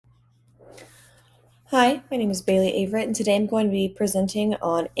Hi, my name is Bailey Avrit, and today I'm going to be presenting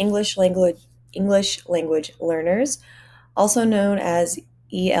on English language learners, also known as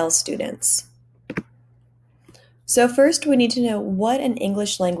EL students. So first, we need to know what an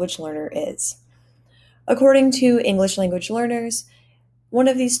English language learner is. According to English language learners, one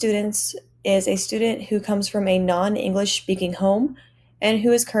of these students is a student who comes from a non-English speaking home and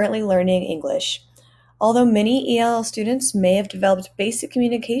who is currently learning English. Although many ELL students may have developed basic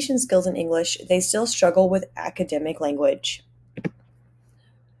communication skills in English, they still struggle with academic language.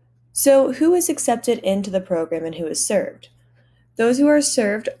 So, who is accepted into the program and who is served? Those who are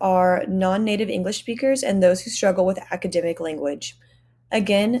served are non-native English speakers and those who struggle with academic language.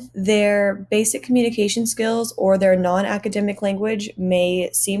 Again, their basic communication skills or their non-academic language may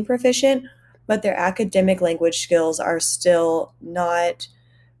seem proficient, but their academic language skills are still not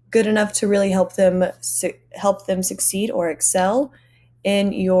good enough to really help them succeed or excel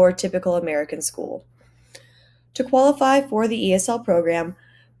in your typical American school. To qualify for the ESL program,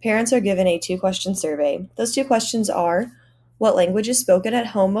 parents are given a 2-question survey. Those 2 questions are: what language is spoken at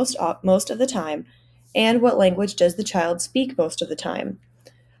home most of the time, and what language does the child speak most of the time?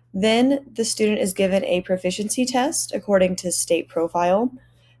 Then the student is given a proficiency test according to state profile.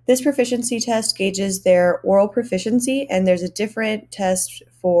 This proficiency test gauges their oral proficiency, and there's a different test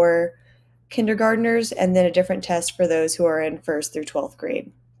for kindergartners and then a different test for those who are in 1st through 12th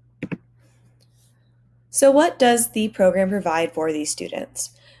grade. So what does the program provide for these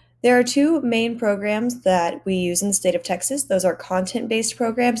students? There are 2 main programs that we use in the state of Texas. Those are content-based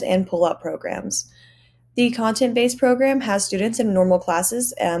programs and pull-up programs. The content-based program has students in normal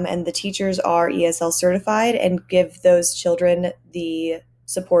classes, and the teachers are ESL certified and give those children the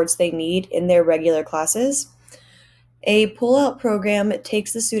supports they need in their regular classes. A pull-out program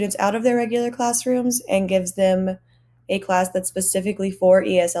takes the students out of their regular classrooms and gives them a class that's specifically for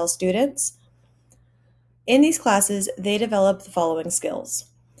ESL students. In these classes, they develop the following skills: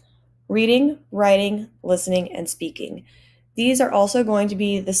 reading, writing, listening, and speaking. These are also going to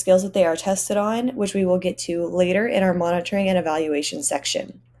be the skills that they are tested on, which we will get to later in our monitoring and evaluation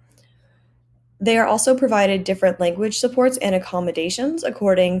section. They are also provided different language supports and accommodations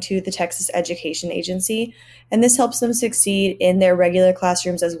according to the Texas Education Agency, and this helps them succeed in their regular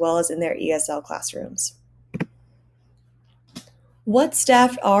classrooms as well as in their ESL classrooms. What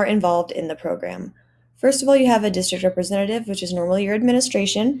staff are involved in the program? First of all, you have a district representative, which is normally your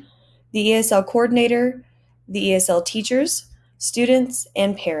administration, the ESL coordinator, the ESL teachers, students,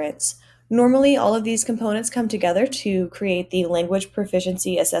 and parents. Normally, all of these components come together to create the Language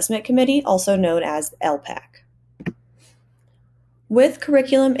Proficiency Assessment Committee, also known as LPAC. With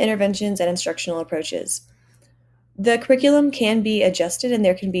curriculum interventions and instructional approaches, the curriculum can be adjusted and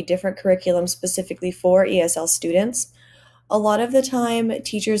there can be different curriculums specifically for ESL students. A lot of the time,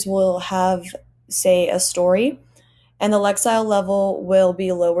 teachers will have, say, a story, and the Lexile level will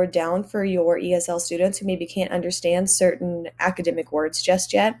be lowered down for your ESL students who maybe can't understand certain academic words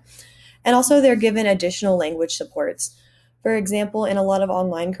just yet. And also they're given additional language supports. For example, in a lot of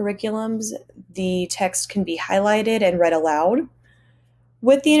online curriculums, the text can be highlighted and read aloud.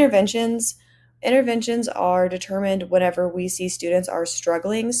 With the interventions are determined whenever we see students are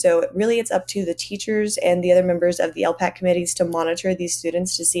struggling. So really it's up to the teachers and the other members of the LPAC committees to monitor these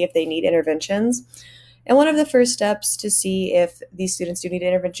students to see if they need interventions. And one of the first steps to see if these students do need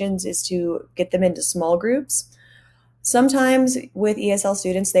interventions is to get them into small groups. Sometimes with ESL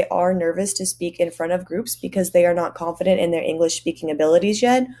students, they are nervous to speak in front of groups because they are not confident in their English speaking abilities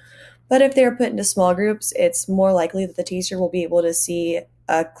yet. But if they are put into small groups, it's more likely that the teacher will be able to see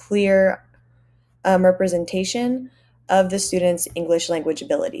a clear representation of the student's English language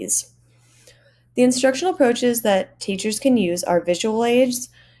abilities. The instructional approaches that teachers can use are visual aids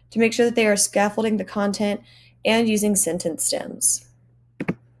to make sure that they are scaffolding the content and using sentence stems.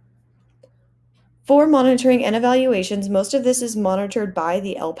 For monitoring and evaluations, most of this is monitored by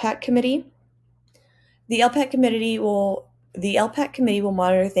the LPAC committee. The LPAC committee will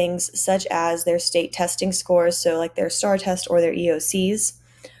monitor things such as their state testing scores, so like their STAR test or their EOCs.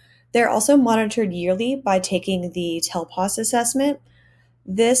 They're also monitored yearly by taking the TELPAS assessment.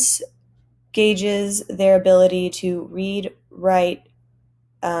 This gauges their ability to read, write,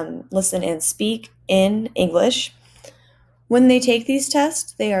 listen, and speak in English. When they take these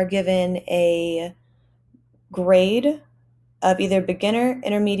tests, they are given a grade of either beginner,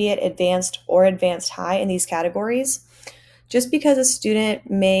 intermediate, advanced, or advanced high in these categories. Just because a student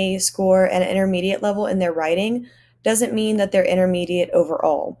may score at an intermediate level in their writing doesn't mean that they're intermediate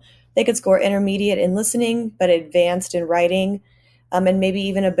overall. They could score intermediate in listening, but advanced in writing, and maybe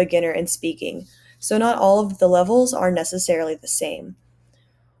even a beginner in speaking. So not all of the levels are necessarily the same.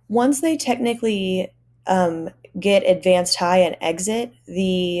 Once they technically get advanced high and exit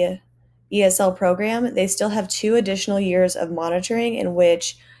the ESL program, they still have 2 additional years of monitoring in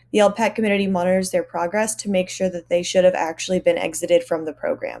which the LPAC community monitors their progress to make sure that they should have actually been exited from the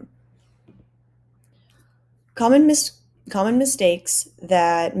program. Common mistakes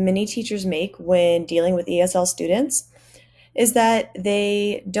that many teachers make when dealing with ESL students is that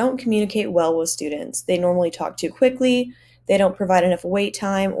they don't communicate well with students. They normally talk too quickly, they don't provide enough wait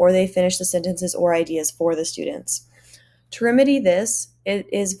time, or they finish the sentences or ideas for the students. To remedy this, it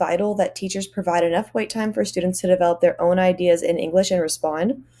is vital that teachers provide enough wait time for students to develop their own ideas in English and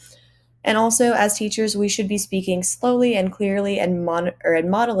respond. And also, as teachers, we should be speaking slowly and clearly and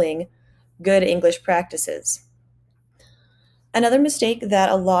modeling good English practices. Another mistake that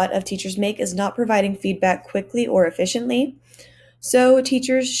a lot of teachers make is not providing feedback quickly or efficiently. So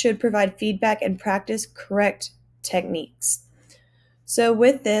teachers should provide feedback and practice correct techniques. So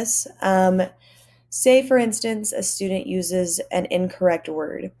with this, say for instance, a student uses an incorrect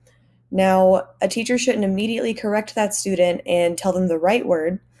word. Now, a teacher shouldn't immediately correct that student and tell them the right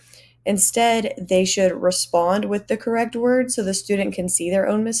word. Instead, they should respond with the correct word so the student can see their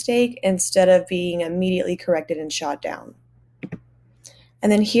own mistake instead of being immediately corrected and shot down.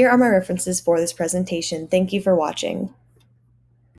 And then here are my references for this presentation. Thank you for watching.